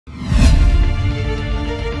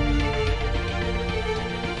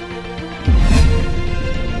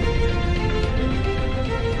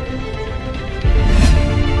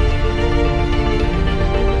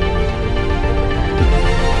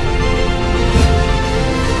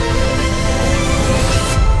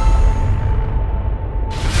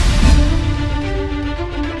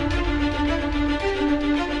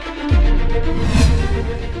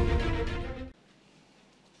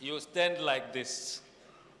like this.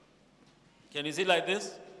 Can you see like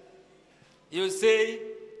this? You say,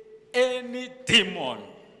 any demon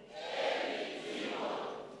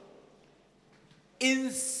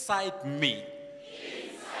inside me,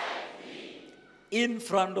 in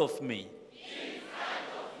front of me,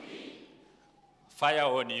 fire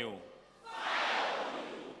on you.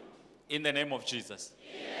 In the name of Jesus.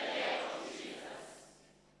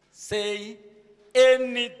 Say,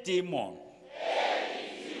 any demon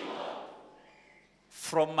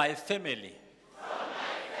from my family,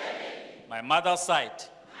 my mother's side,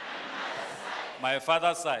 my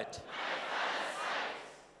father's side,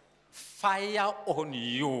 fire on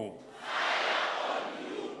you.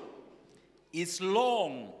 It's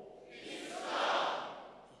long.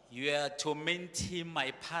 You are tormenting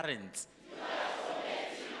my parents,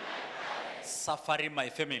 suffering my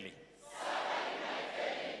family.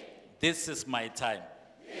 This is my time.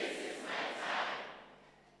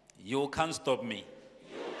 You can't stop me.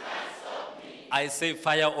 I say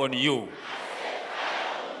fire on you.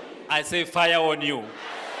 I say fire on you.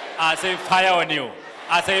 I say fire on you.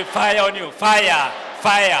 I say fire on you. Fire,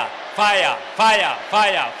 fire, fire, fire,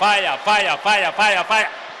 fire, fire, fire, fire, fire, fire.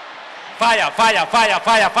 Fire, fire, fire,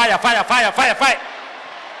 fire, fire, fire, fire, fire, fire.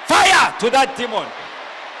 Fire to that demon.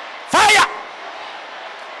 Fire.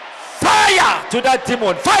 Fire to that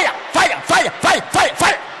demon. Fire, fire, fire, fire, fire,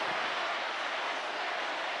 fire.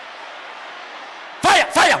 Fire,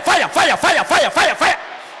 fire, fire, fire, fire, fire, fire, fire.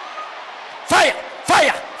 Fire,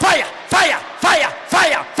 fire, fire, fire,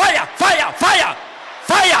 fire, fire, fire, fire, fire.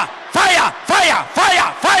 Fire, fire, fire, fire,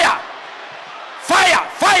 fire. Fire,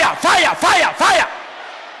 fire, fire, fire, fire.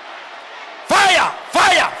 Fire,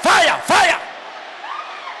 fire, fire, fire.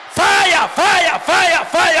 Fire, fire, fire,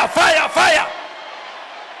 fire, fire, fire.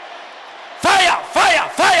 Fire, fire,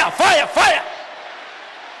 fire, fire, fire.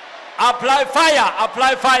 Apply fire,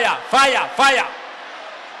 apply fire, fire, fire.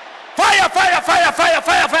 Fire, fire, fire, fire,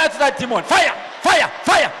 fire, fire to that demon. Fire, fire,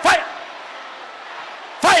 fire, fire.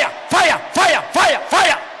 Fire, fire, fire, fire,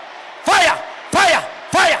 fire. Fire, fire,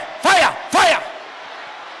 fire, fire, fire.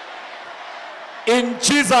 In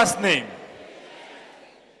Jesus' name.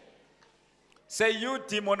 Say, you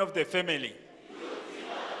demon of the family,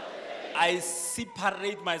 I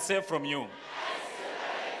separate myself from you.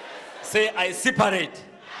 Say, I separate.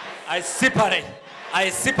 I separate. I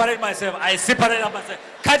separate myself. I separate myself.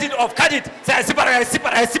 Cut it off. Cut it. Say, I separate. I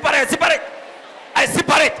separate. I separate. I separate. I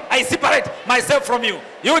separate. I separate myself from you.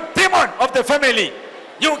 You demon of the family.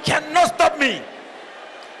 You cannot stop me.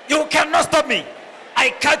 You cannot stop me.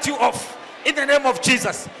 I cut you off in the name of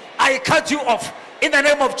Jesus. I cut you off in the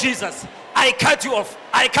name of Jesus. I cut you off.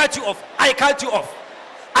 I cut you off. I cut you off.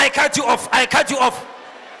 I cut you off. I cut you off.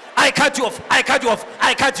 I cut you off. I cut you off.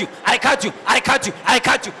 I cut you. I cut you. I cut you. I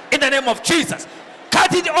cut you. In the name of Jesus.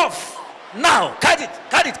 Cut it off. Now. Cut it.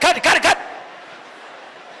 Cut it. Cut it. Cut it.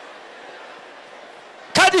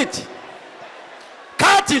 Cut it.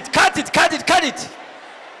 Cut it. Cut it. Cut it. Cut it. Cut it.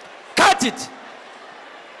 Cut it.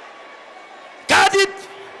 Cut it.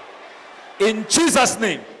 In Jesus'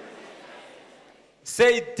 name.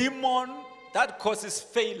 Say, demon that causes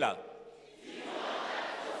failure.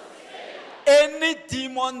 Any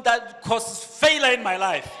demon that causes failure in my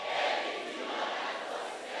life,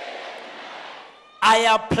 I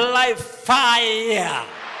apply fire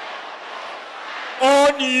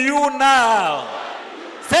on you now.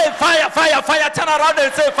 Say fire, fire, fire. Turn around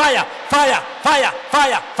and say fire, fire, fire,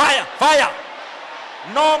 fire, fire, fire.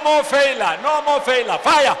 No more failure, no more failure.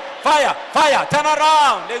 Fire, fire, fire. Turn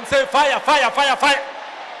around and say fire, fire, fire, fire.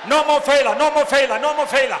 No more failure, no more failure, no more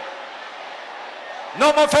failure.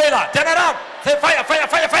 No more failure. Turn around. Say fire, fire,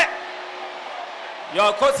 fire, fire. You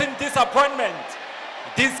are causing disappointment,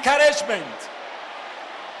 discouragement.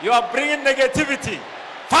 You are bringing negativity.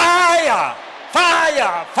 Fire,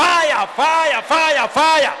 fire, fire, fire, fire,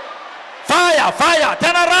 fire. Fire, fire.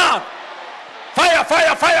 Turn around. Fire,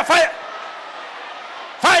 fire, fire, fire.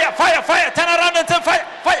 Fire, fire, fire. Turn around and say fire,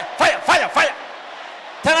 fire, fire, fire, fire.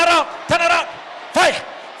 Turn around, turn around. Fire,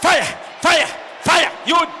 fire, fire, fire.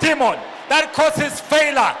 You demon that causes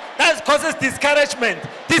failure, that causes discouragement,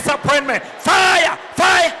 disappointment. Fire,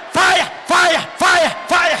 fire, fire, fire, fire,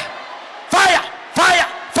 fire, fire, fire,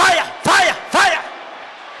 fire, fire, fire,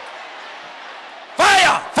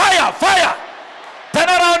 fire, fire, fire. Turn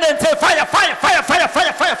around and say fire, fire, fire, fire,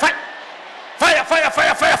 fire, fire, fire, fire, fire,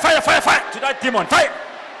 fire, fire, fire, fire, fire to that demon. Fire,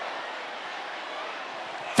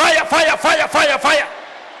 fire, fire, fire, fire, fire.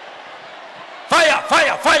 Fire,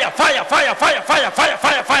 fire, fire, fire, fire, fire, fire, fire,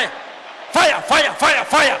 fire, fire. Fire, fire, fire,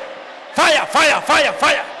 fire. Fire, fire, fire,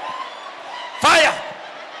 fire. Fire.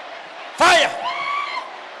 Fire.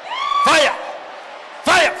 Fire.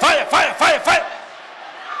 Fire, fire, fire, fire, fire.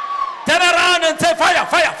 Turn around and say fire,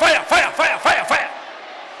 fire, fire, fire, fire, fire, fire.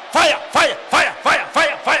 Fire, fire, fire, fire,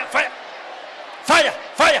 fire, fire, fire. Fire,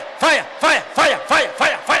 fire, fire, fire, fire, fire,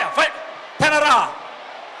 fire, fire, fire. Turn around.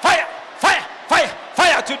 Fire, fire, fire,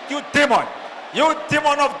 fire to you demon. You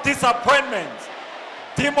demon of disappointment.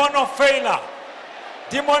 Demon of failure.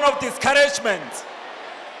 Demon of discouragement.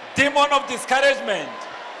 Demon of discouragement.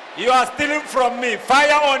 You are stealing from me.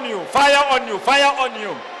 Fire on you. Fire on you. Fire on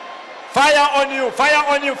you. Fire on you. Fire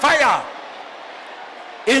on you. Fire.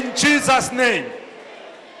 In Jesus' name.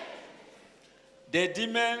 The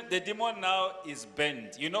demon now is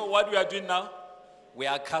bent. You know what we are doing now? We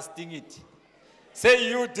are casting it. Say,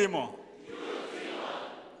 you demon. You demon.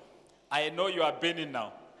 I know you are bending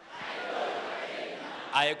now.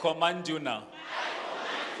 I command you now.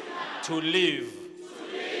 To leave.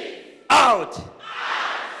 Out.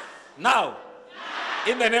 Now.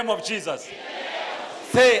 In the name of Jesus.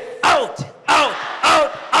 Say out, out,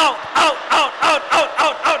 out, out, out, out, out, out,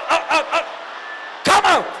 out, out, out, out, out. Come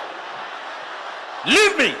out.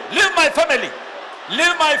 Leave me. Leave my family.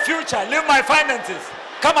 Leave my future. Leave my finances.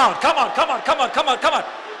 Come out, come on, come on, come on, come on, come on.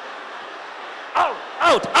 Out,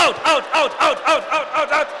 out, out, out, out, out, out, out,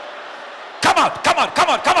 out, out. Come out, come on, come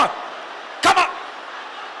on, come on. Come on.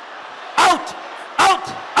 Out, out,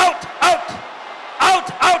 out, out.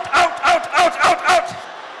 Out, out, out, out, out, out, out.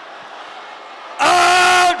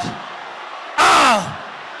 Out. Ah.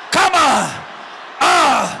 Come on.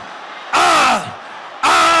 Ah. Ah.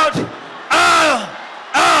 Out. Ah.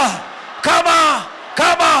 Ah. Come on.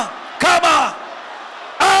 Come on. Come on.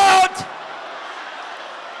 Out.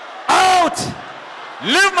 Out.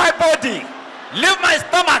 Leave my body. Leave my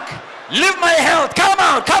stomach. Leave my health. Come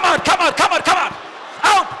out. Come out. Come out. Come out. Come out.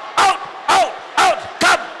 Out. Out. Out. Out.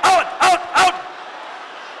 Come out. Out. Out.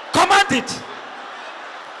 Command it.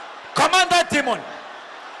 Command that demon.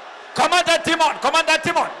 Command that demon. Command that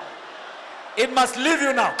demon. It must leave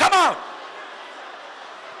you now. Come out.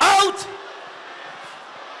 Out.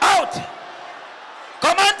 Out.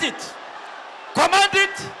 Command it. Command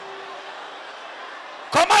it.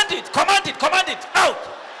 Command it. Command it. Command it. Out.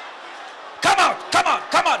 Come out. Come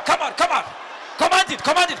out. Come out. Come out. Come out. Command it.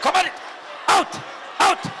 Command it. Command it. Out.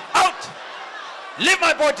 Out. Out. Leave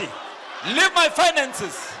my body. Leave my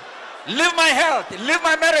finances. Leave my health. Leave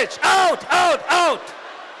my marriage. Out. Out. Out.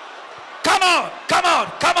 Come out. Come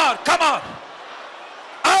out. Come out. Come out.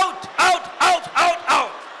 Out. Out. Out. Out.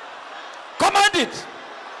 Out. Command it.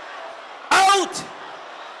 Out.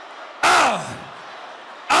 Ah.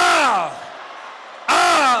 Ah.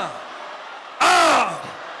 Ah. Out.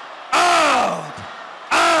 Out.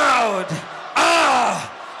 Out.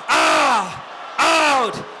 Ah. Ah.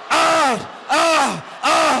 Out. Out. Ah.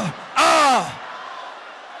 Ah.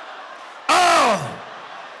 Ah.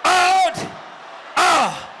 Out!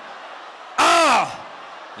 Ah! Ah!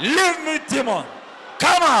 Leave me, demon!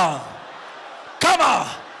 Come on! Come on!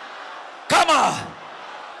 Come on!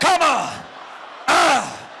 Come on!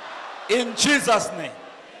 Ah! In Jesus' name.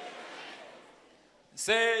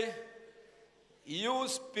 Say, you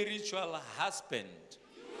spiritual husband.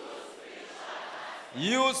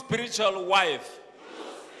 You spiritual wife.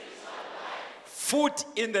 Foot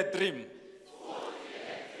in the dream.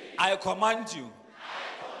 I command you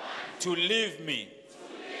to leave me,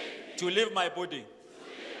 to leave my body,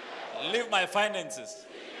 leave my finances,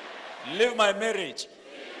 leave my marriage,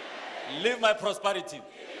 leave my prosperity,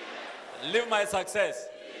 leave my success,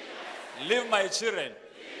 leave my children,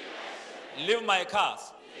 leave my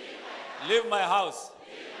cars, leave my house,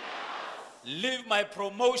 leave my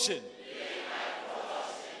promotion,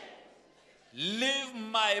 leave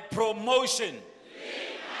my promotion.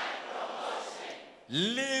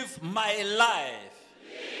 Live my life.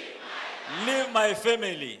 Live my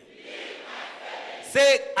family.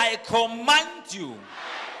 Say, I command you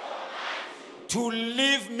to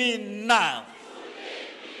leave me now.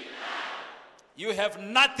 You have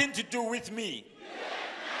nothing to do with me.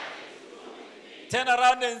 Turn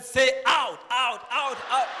around and say, out, out, out,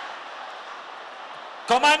 out.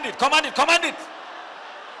 Command it, command it, command it.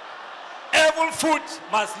 Evil food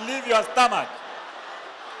must leave your stomach.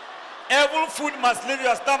 Evil food must leave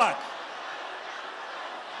your stomach.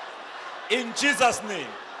 In Jesus' name.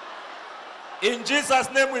 In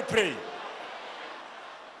Jesus' name we pray.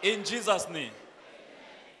 In Jesus' name.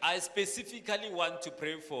 I specifically want to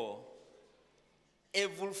pray for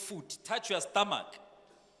evil food. Touch your stomach.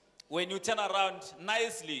 When you turn around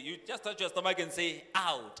nicely, you just touch your stomach and say,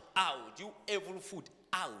 out, out. You evil food,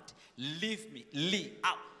 out. Leave me, leave,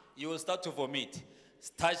 out. You will start to vomit.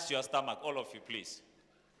 Touch your stomach, all of you, please.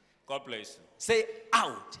 God bless you. Say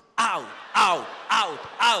out, out, out, out,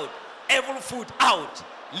 out. Evil food out.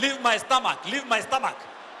 Leave my stomach. Leave my stomach.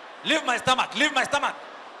 Leave my stomach. Leave my stomach.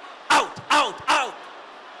 Out. Out. Out.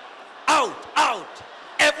 Out. Out.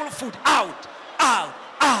 Evil food out. Out.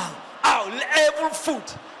 Out. Out. Evil food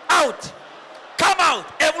out. Come out.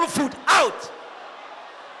 Evil food out.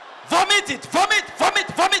 Vomit it. Vomit. Vomit.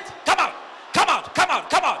 Vomit. Come out. Come out. Come out.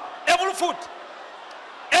 Come out. Evil food.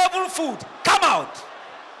 Evil food. Come out.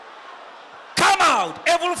 Come out.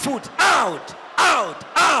 Evil food out. Out.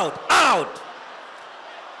 Out. Out.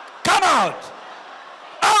 Come out.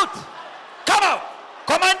 Out. Come out.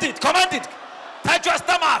 Command it. Command it. Touch your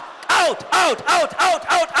stomach. Out. Out. Out. Out.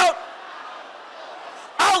 Out. Out.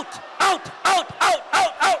 Out. Out. Out. Out.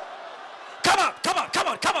 Out. Out. Come out. Come out. Come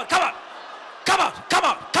out. Come out. Come out. Come out. Come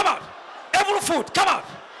out. Come out. Evil food. Come out.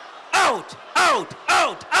 Out. Out.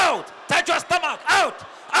 Out. Out. Touch your stomach. Out.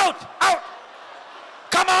 Out. Out.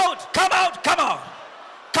 Come out. Come out. Come out.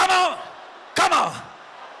 Come out. Come out.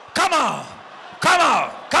 Come out. Come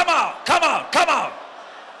out. Come out. Come out. Come out.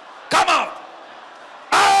 Come out.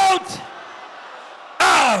 Out.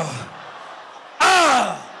 Out.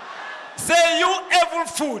 Out. Say, you evil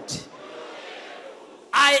food,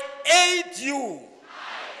 I ate you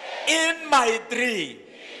in my dream.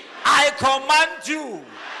 I command you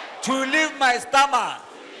to leave my stomach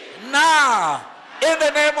now in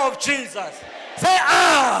the name of Jesus. Say,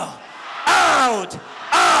 out. Out.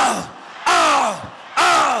 Out. Out.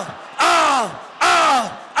 Out. Out.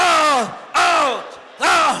 Out. Out. Out.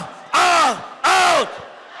 Out. Out. Out.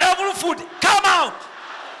 Evil food, come out.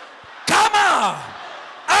 Come out.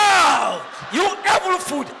 Out. You evil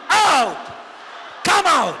food, out. Come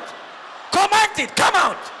out. Command it, come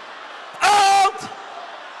out. Out.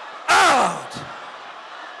 Out.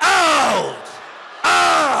 Out.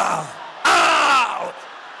 Out. Out.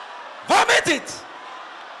 Vomit it.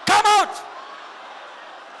 Come out.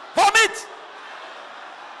 Vomit.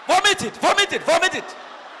 Vomit it. Vomit it. Vomit it.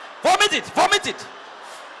 Vomit it. Vomit it.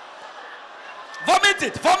 Vomit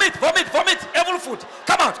it. Vomit. Vomit. Vomit. Evil food.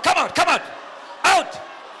 Come out. Come out. Come out. Out.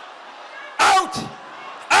 Out.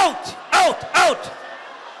 Out. Out. Out.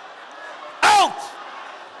 Out.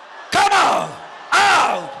 Come out.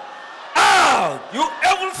 Out. Out. You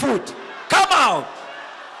evil food. Come out.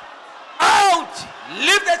 Out.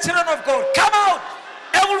 Leave the children of God. Come out.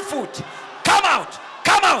 Evil food. Come out.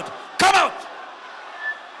 Come out. Come out.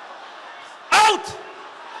 Out.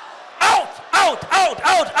 Out. Out. Out.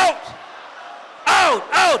 Out. Out. Out.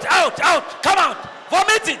 Out. Out. Out. Come out.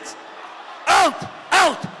 Vomit it. Out.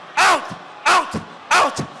 Out. Out. Out.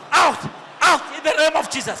 Out. Out. Out. In the name of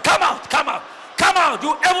Jesus. Come out. Come out. Come out.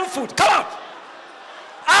 You evil food. Come out.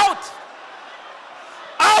 Out.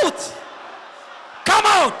 Out. Come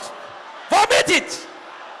out. Vomit it.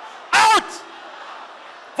 Out.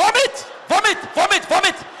 Vomit. Vomit. Vomit.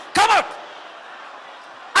 Vomit. Come out.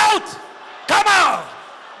 Out. Come out.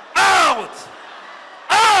 Out.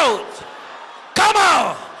 Out. Come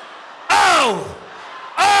out. Out.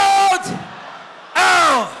 Out.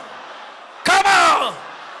 Out. Come out.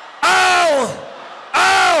 Out.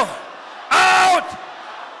 Out. Out.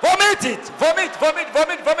 Vomit it. Vomit. Vomit.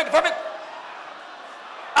 Vomit. Vomit. Vomit.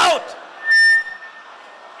 Out.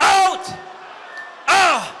 Out.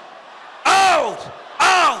 Out. Out. Out.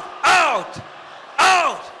 Out. Out.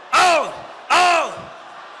 Out. Out. Out.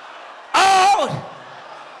 Out.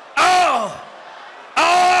 Out.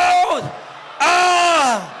 Out.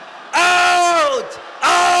 Out.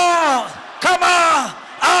 Out. Come on.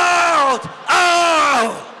 Out.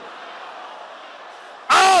 Out.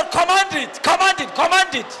 Out. Command it. Command it.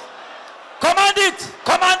 Command it. Command it.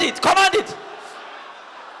 Command it. Command it.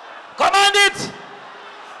 Command it.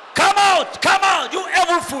 Come out. Come out. You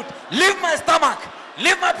evil food. Leave my stomach.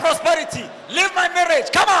 Leave my prosperity. Leave my marriage.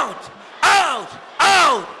 Come out. Out.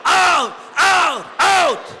 Out. Out. Out.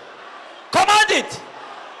 Out. Command it.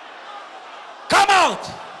 Come out.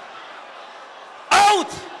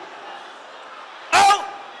 Out. Out.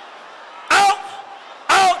 Out.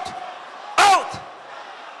 Out. Out.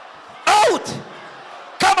 Out.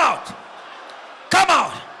 Come out. Come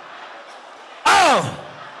out. Out.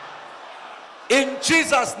 In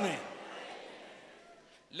Jesus' name.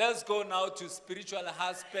 Let's go now to spiritual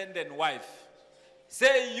husband and wife.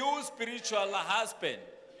 Say, you spiritual husband.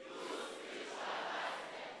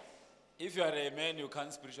 If you are a man, you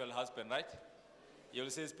can't spiritual husband, right? You'll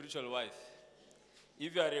say spiritual wife.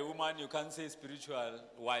 If you are a woman, you can't say spiritual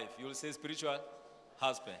wife. You'll say spiritual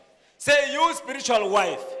husband. Say, you spiritual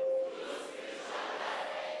wife.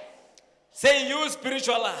 Say, you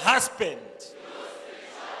spiritual husband.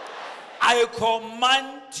 I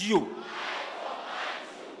command you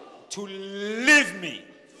to leave me.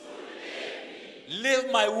 Leave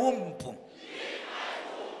my womb.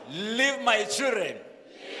 Leave my children.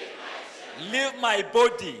 Leave my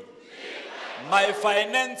body. My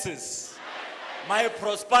finances. My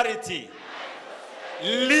prosperity.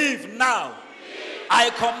 Leave now. I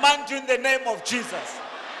command you in the name of Jesus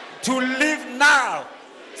to leave now.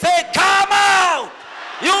 Say, come out.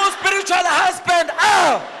 You spiritual husband,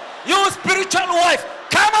 out. You spiritual wife,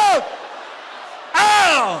 come out.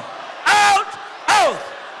 Out. Out. Out.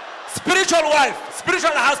 Spiritual wife,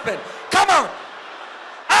 spiritual husband, come out.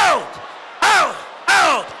 Out. Out.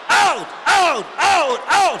 Out. Out. Out. Out.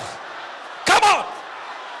 Out. Come out.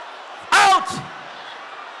 Out.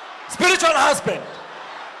 Spiritual husband,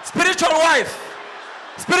 spiritual wife,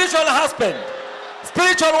 spiritual husband,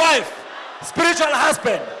 spiritual wife, spiritual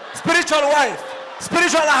husband, spiritual wife,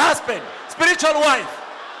 spiritual husband, spiritual wife.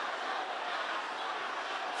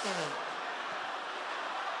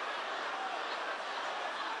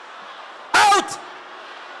 Out!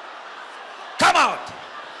 Come out!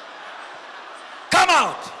 Come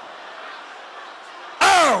out!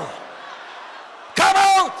 Oh! Come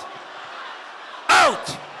out!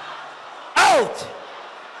 Out! Out!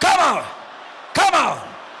 Come out! Come out!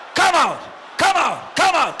 Come out! Come out!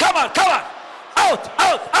 Come out! Come out! Come out! Out!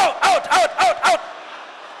 Out! Out! Out! Out! Out! Out!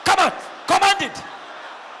 Come out! Command it!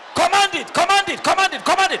 Command it! Command it! Command it!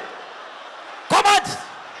 Command it! Command!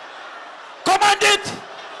 Command it!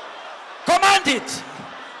 Command it!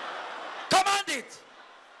 Command it!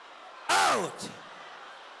 Out!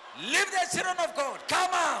 Leave the children of God.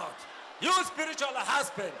 Come out! You spiritual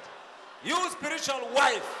husband, you spiritual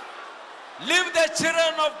wife, leave the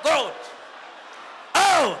children of God.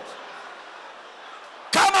 Out!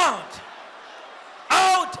 Come out!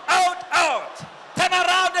 Out! Out! Out! Turn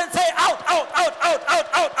around and say out! Out! Out! Out! Out!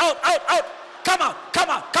 Out! Out! Out! Out! Come out! Come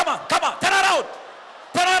out! Come out! Come out! Turn around!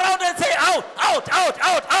 Turn around and say out! Out! Out!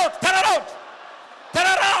 Out! Out! Turn around! Turn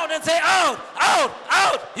around and say out! Out!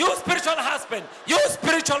 Out! You spiritual husband, you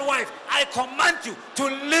spiritual wife, I command you to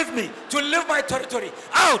leave me, to leave my territory.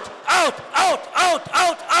 Out! Out! Out! Out!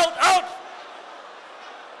 Out! Out! Out!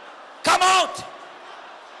 Come out!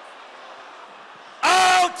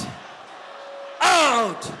 Out!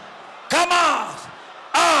 Out! Come out!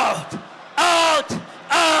 Out! Out!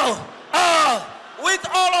 Out! Out! With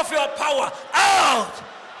all of your power! Out!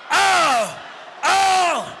 Out!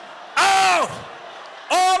 Out! Out!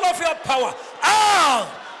 All of your power! Out!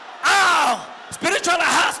 Out! Spiritual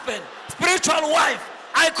husband, spiritual wife,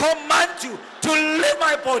 I command you to leave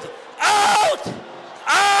my body. Out!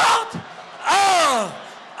 Out! Out!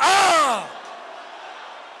 Out!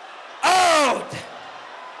 Out!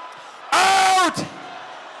 Out!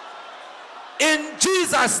 In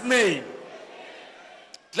Jesus' name.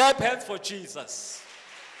 Clap hands for Jesus.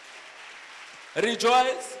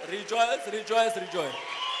 Rejoice, rejoice, rejoice, rejoice.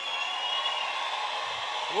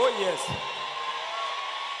 Oh yes.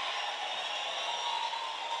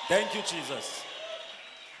 Thank you, Jesus.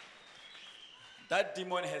 That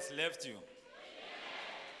demon has left you.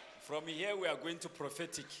 From here we are going to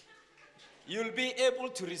prophetic. You'll be able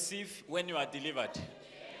to receive when you are delivered.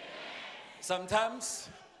 Sometimes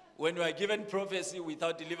when you are given prophecy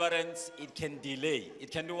without deliverance, it can delay.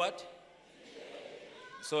 It can do what?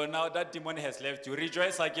 So now that demon has left you.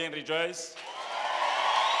 Rejoice again, rejoice.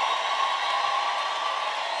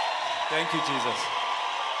 Thank you, Jesus.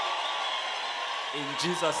 In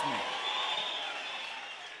Jesus'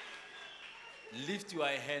 name. Lift your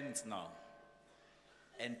hands now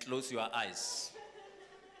and close your eyes.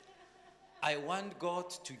 I want God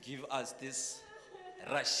to give us this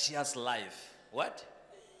righteous life. What?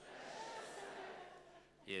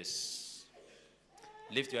 Yes.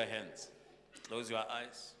 Lift your hands. Close your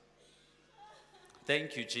eyes.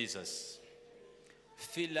 Thank you, Jesus.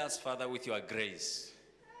 Fill us, Father, with your grace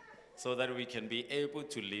so that we can be able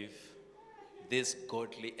to live this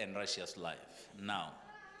godly and righteous life. Now,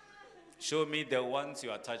 show me the ones you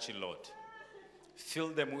are touching, Lord. Fill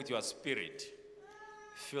them with your spirit.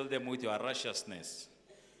 Fill them with your righteousness.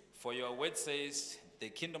 For your word says, the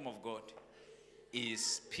kingdom of God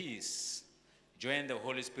is peace, joy in the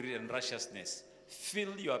Holy Spirit and righteousness.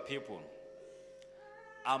 Fill your people.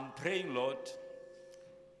 I'm praying, Lord,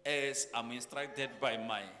 as I'm instructed by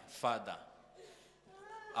my father,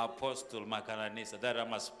 Apostle Makananisa, that I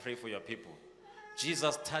must pray for your people.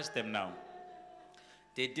 Jesus, touch them now.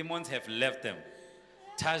 The demons have left them.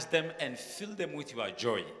 Touch them and fill them with your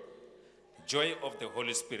joy. Joy of the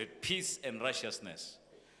Holy Spirit, peace and righteousness.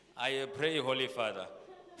 I pray, Holy Father,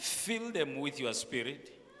 fill them with your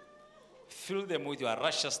spirit. Fill them with your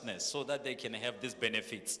righteousness so that they can have these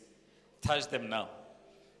benefits. Touch them now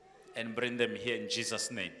and bring them here in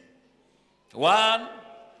Jesus' name. 1,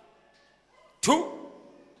 2,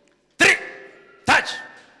 3. Touch.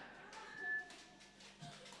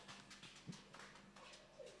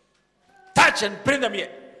 Touch and bring them here.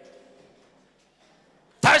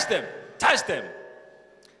 Touch them. Touch them.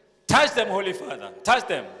 Touch them, Holy Father. Touch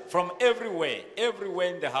them from everywhere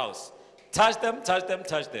in the house. Touch them, touch them,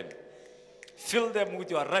 touch them. Fill them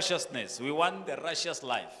with your righteousness. We want the righteous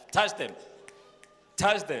life. Touch them.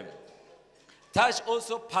 Touch them. Touch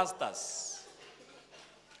also pastors.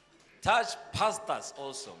 Touch pastors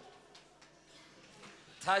also.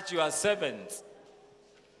 Touch your servants.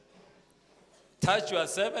 Touch your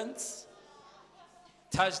servants.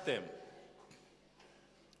 Touch them.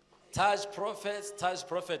 Touch prophets, touch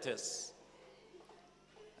prophetess.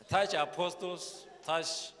 Touch apostles,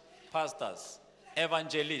 touch pastors,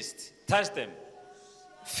 evangelists. Touch them.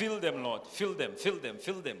 Fill them, Lord. Fill them, fill them,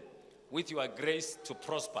 fill them with your grace to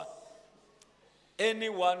prosper.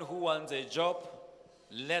 Anyone who wants a job,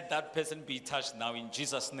 let that person be touched now in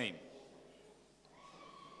Jesus' name.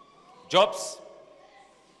 Jobs.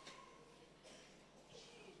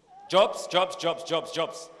 Jobs, jobs, jobs, jobs,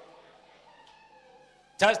 jobs.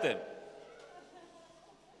 Touch them.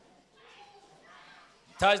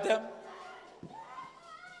 Touch them.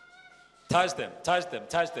 Touch them, touch them,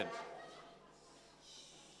 touch them.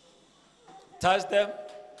 Touch them.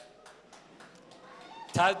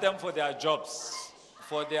 Touch them for their jobs,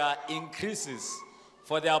 for their increases,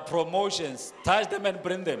 for their promotions. Touch them and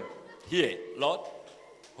bring them here, Lord.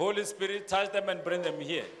 Holy Spirit, touch them and bring them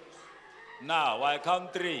here. Now, I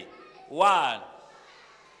count 3. 1.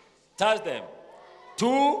 Touch them.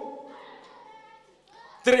 2,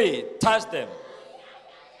 3. Touch them.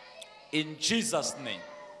 In Jesus' name.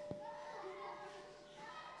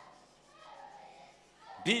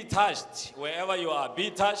 Be touched wherever you are.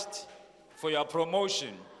 Be touched for your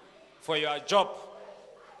promotion, for your job,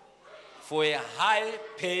 for a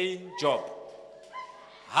high-paying job.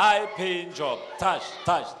 High-paying job. Touch,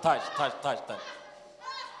 touch, touch, touch, touch, touch.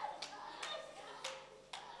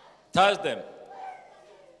 Touch them.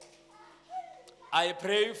 I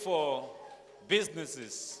pray for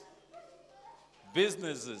businesses.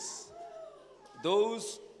 Businesses.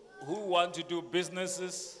 Those who want to do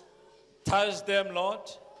businesses, touch them, Lord,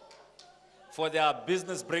 for their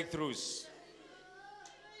business breakthroughs.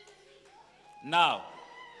 Now,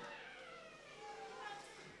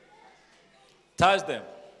 touch them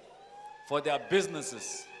for their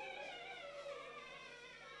businesses.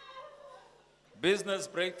 Business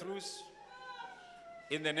breakthroughs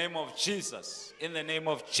in the name of Jesus. In the name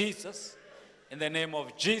of Jesus. In the name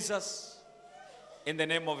of Jesus. In the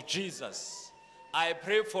name of Jesus. I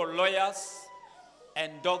pray for lawyers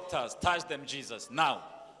and doctors. Touch them, Jesus. Now,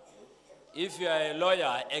 if you are a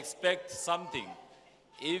lawyer, expect something.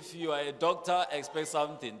 If you are a doctor, expect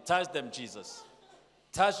something. Touch them, Jesus.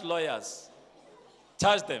 Touch lawyers.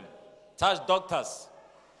 Touch them. Touch doctors.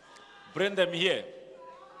 Bring them here.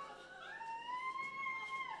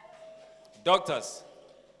 Doctors.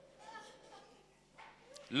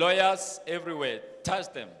 Lawyers everywhere.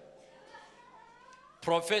 Touch them.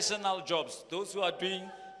 Professional jobs. Those who are doing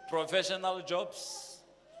professional jobs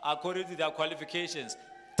according to their qualifications.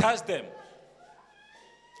 Touch them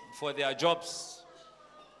for their jobs.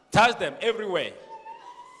 Touch them everywhere.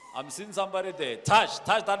 I'm seeing somebody there. Touch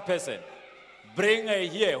that person. Bring her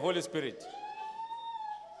here, Holy Spirit.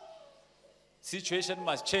 Situation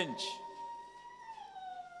must change.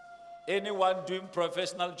 Anyone doing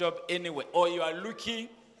professional job anywhere, or you are looking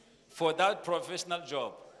for that professional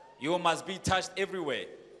job, you must be touched everywhere.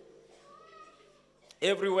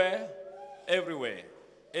 Everywhere, everywhere,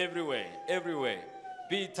 everywhere, everywhere.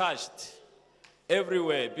 Be touched.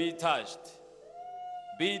 Everywhere, be touched.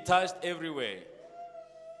 Be touched everywhere.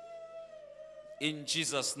 In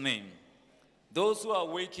Jesus' name. Those who are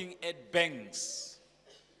working at banks,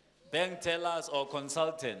 bank tellers or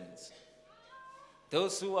consultants,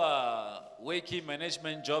 those who are working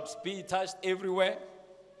management jobs, be touched everywhere.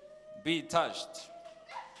 Be touched.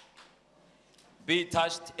 Be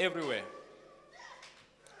touched everywhere.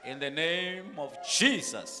 In the name of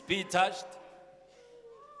Jesus, be touched.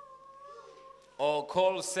 Or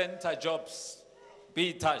call center jobs,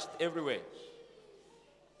 be touched everywhere.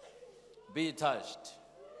 Be touched.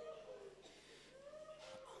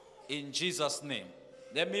 In Jesus' name.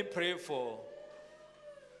 Let me pray for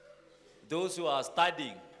those who are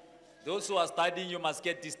studying. Those who are studying, you must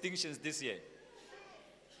get distinctions this year.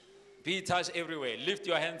 Be touched everywhere. Lift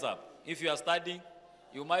your hands up. If you are studying,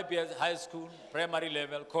 you might be at high school, primary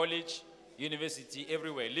level, college, university,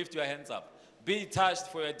 everywhere. Lift your hands up. Be touched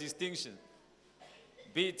for your distinction.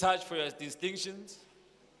 Be touched for your distinctions.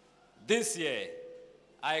 This year,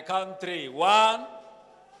 I count 3. 1,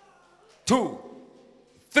 2,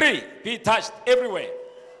 3. Be touched everywhere.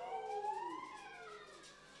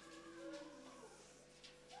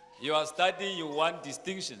 You are studying, you want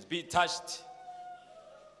distinctions. Be touched.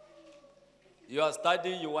 You are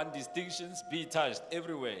studying, you want distinctions. Be touched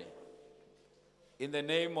everywhere. In the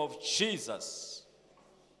name of Jesus.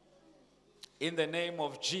 In the name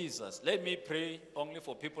of Jesus. Let me pray only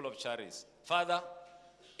for people of Charis. Father,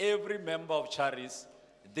 every member of Charis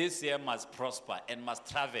this year must prosper and must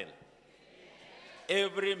travel.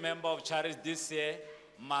 Every member of Charis this year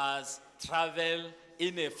must travel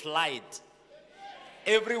in a flight.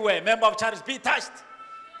 Everywhere, member of Charis, be touched.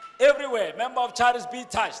 Everywhere, member of Charis, be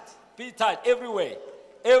touched. Be touched everywhere.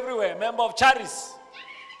 Everywhere, member of Charis,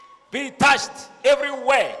 be touched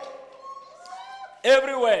everywhere.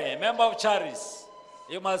 Everywhere, member of Charis,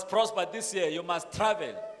 you must prosper this year. You must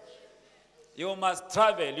travel. You must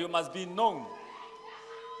travel. You must be known.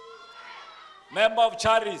 Member of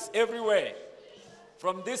Charis, everywhere.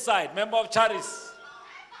 From this side, member of Charis.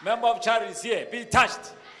 Member of Charis here, be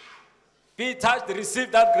touched. Be touched,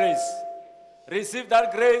 receive that grace. Receive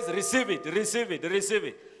that grace, receive it, receive it, receive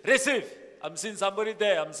it. Receive. I'm seeing somebody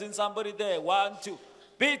there. I'm seeing somebody there. 1, 2.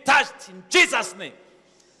 Be touched in Jesus' name.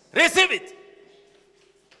 Receive it.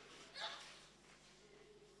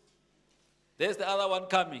 There's the other one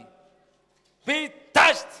coming. Be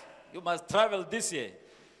touched. You must travel this year.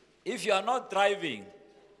 If you are not driving,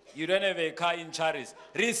 you don't have a car in Charis,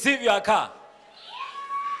 receive your car.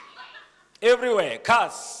 Everywhere.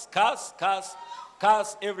 Cars, cars, cars,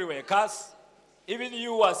 cars everywhere. Cars. Even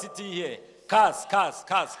you who are sitting here. Cars, cars,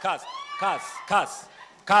 cars, cars, cars, cars,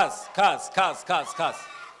 cars, cars, cars, cars, cars.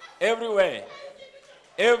 Everywhere.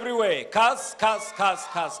 Everywhere. Cars, cars, cars,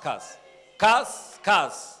 cars, cars. Cars,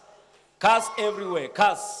 cars. Cars everywhere.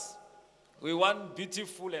 Cars. We want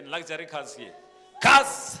beautiful and luxury cars here.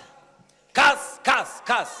 Cars. Cars, cars,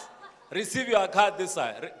 cars. Receive your car this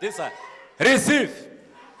side. This side. Receive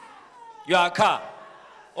your car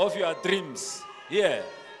of your dreams. Yeah.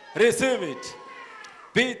 Receive it.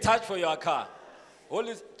 Be touched for your car.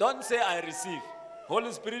 Don't say I receive.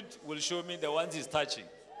 Holy Spirit will show me the ones he's touching.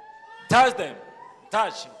 Touch them.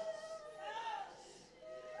 Touch.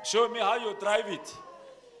 Show me how you drive it.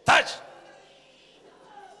 Touch.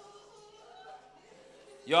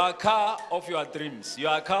 Your car of your dreams.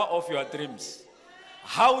 Your car of your dreams.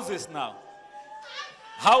 Houses now.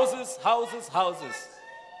 Houses, houses, houses.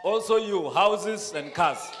 Also you, houses and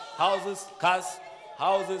cars. Houses, cars,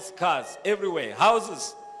 houses, cars. Everywhere.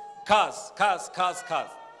 Houses, cars, cars, cars, cars.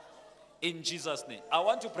 In Jesus' name. I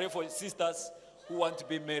want to pray for sisters who want to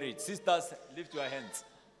be married. Sisters, lift your hands.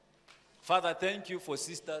 Father, thank you for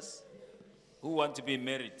sisters who want to be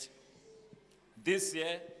married. This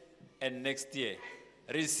year and next year.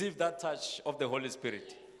 Receive that touch of the Holy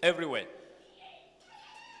Spirit. Everywhere.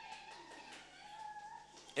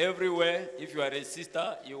 Everywhere, if you are a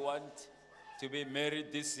sister, you want to be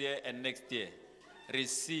married this year and next year.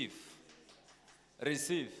 Receive.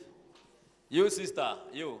 Receive. You, sister,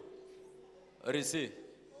 you. Receive.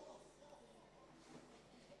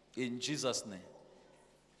 In Jesus' name.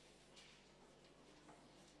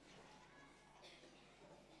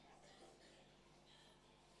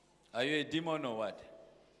 Are you a demon or what?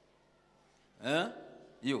 Huh?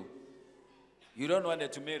 You. You don't want her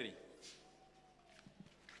to marry.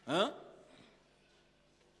 Huh?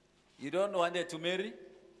 You don't want her to marry?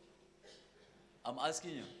 I'm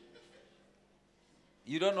asking you.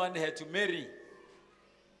 You don't want her to marry?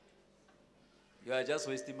 You are just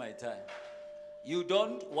wasting my time. You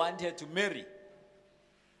don't want her to marry?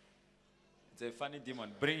 It's a funny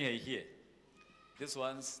demon. Bring her here.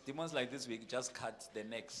 Demons like this, we just cut the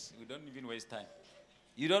necks. We don't even waste time.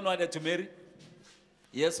 You don't want her to marry?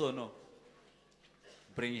 Yes or no?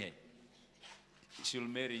 Bring her. She'll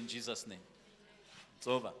marry in Jesus' name. It's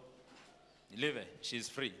over. Leave her. She's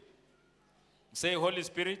free. Say, Holy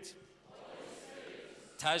Spirit,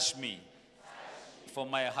 touch me for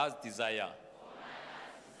my heart's desire.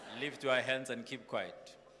 Lift your hands and keep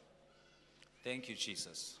quiet. Thank you,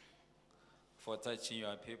 Jesus, for touching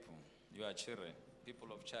your people, your children, people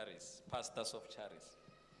of Charis, pastors of Charis,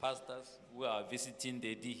 pastors who are visiting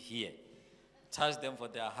the D here. Touch them for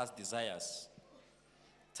their heart's desires.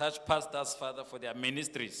 Touch pastors, Father, for their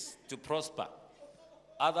ministries to prosper.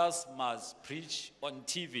 Others must preach on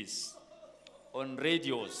TVs, on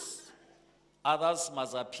radios. Others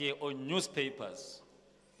must appear on newspapers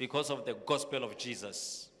because of the gospel of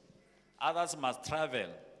Jesus. Others must travel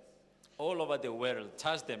all over the world.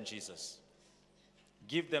 Touch them, Jesus.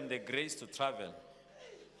 Give them the grace to travel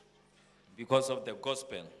because of the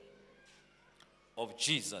gospel of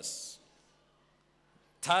Jesus.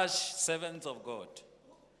 Touch servants of God.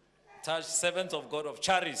 Touch servants of God of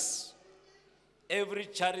Charis. Every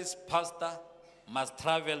Charis pastor must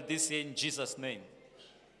travel this year in Jesus' name.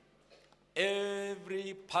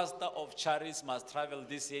 Every pastor of Charis must travel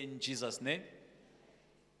this year in Jesus' name.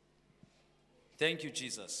 Thank you,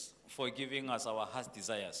 Jesus, for giving us our heart's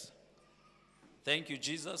desires. Thank you,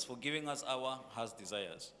 Jesus, for giving us our heart's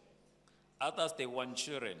desires. Others, they want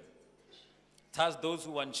children. Touch those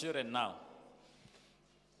who want children now.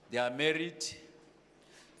 They are married.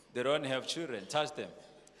 They don't have children. Touch them.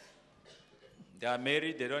 They are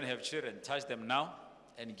married. They don't have children. Touch them now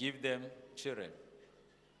and give them children.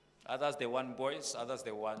 Others, they want boys. Others,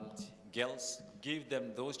 they want girls. Give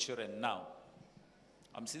them those children now.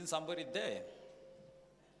 I'm seeing somebody there.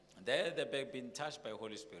 They've been touched by the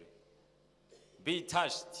Holy Spirit. Be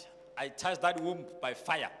touched. I touched that womb by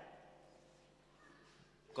fire.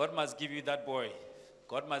 God must give you that boy.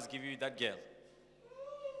 God must give you that girl.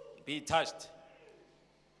 Be touched.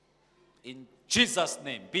 In Jesus'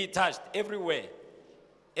 name, be touched everywhere.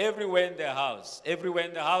 Everywhere in the house. Everywhere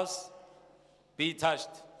in the house, be touched.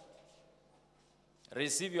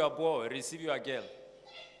 Receive your boy, receive your girl.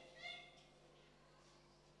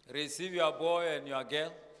 Receive your boy and your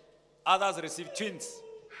girl. Others receive twins.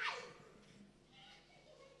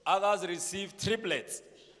 Others receive triplets.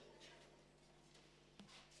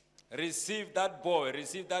 Receive that boy,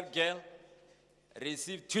 receive that girl,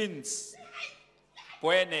 receive twins,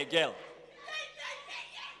 boy and a girl.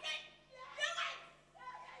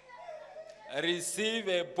 Receive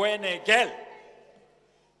a boy and a girl.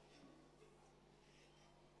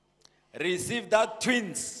 Receive that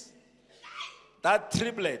twins, that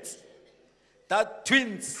triplets, that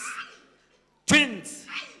twins, twins,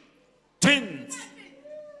 twins,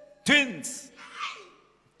 twins,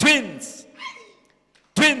 twins,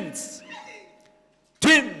 twins,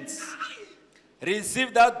 twins.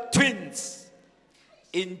 Receive that twins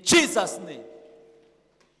in Jesus' name.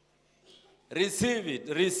 Receive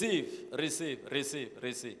it, receive, receive, receive,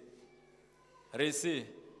 receive, receive.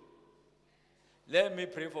 Let me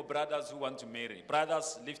pray for brothers who want to marry.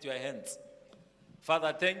 Brothers, lift your hands.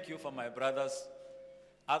 Father, thank you for my brothers.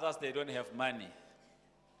 Others, they don't have money.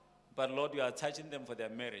 But Lord, you are touching them for their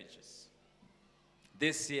marriages.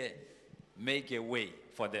 This year, make a way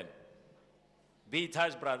for them. Be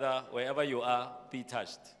touched, brother, wherever you are, be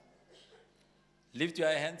touched. Lift your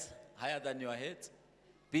hands higher than your head.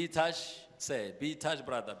 Be touched, say, be touched,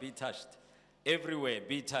 brother, be touched. Everywhere,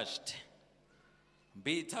 be touched.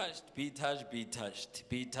 Be touched, be touched, be touched.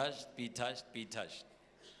 Be touched, be touched, be touched.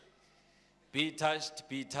 Be touched,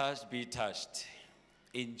 be touched, be touched.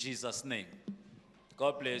 In Jesus' name.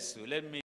 God bless you. Let me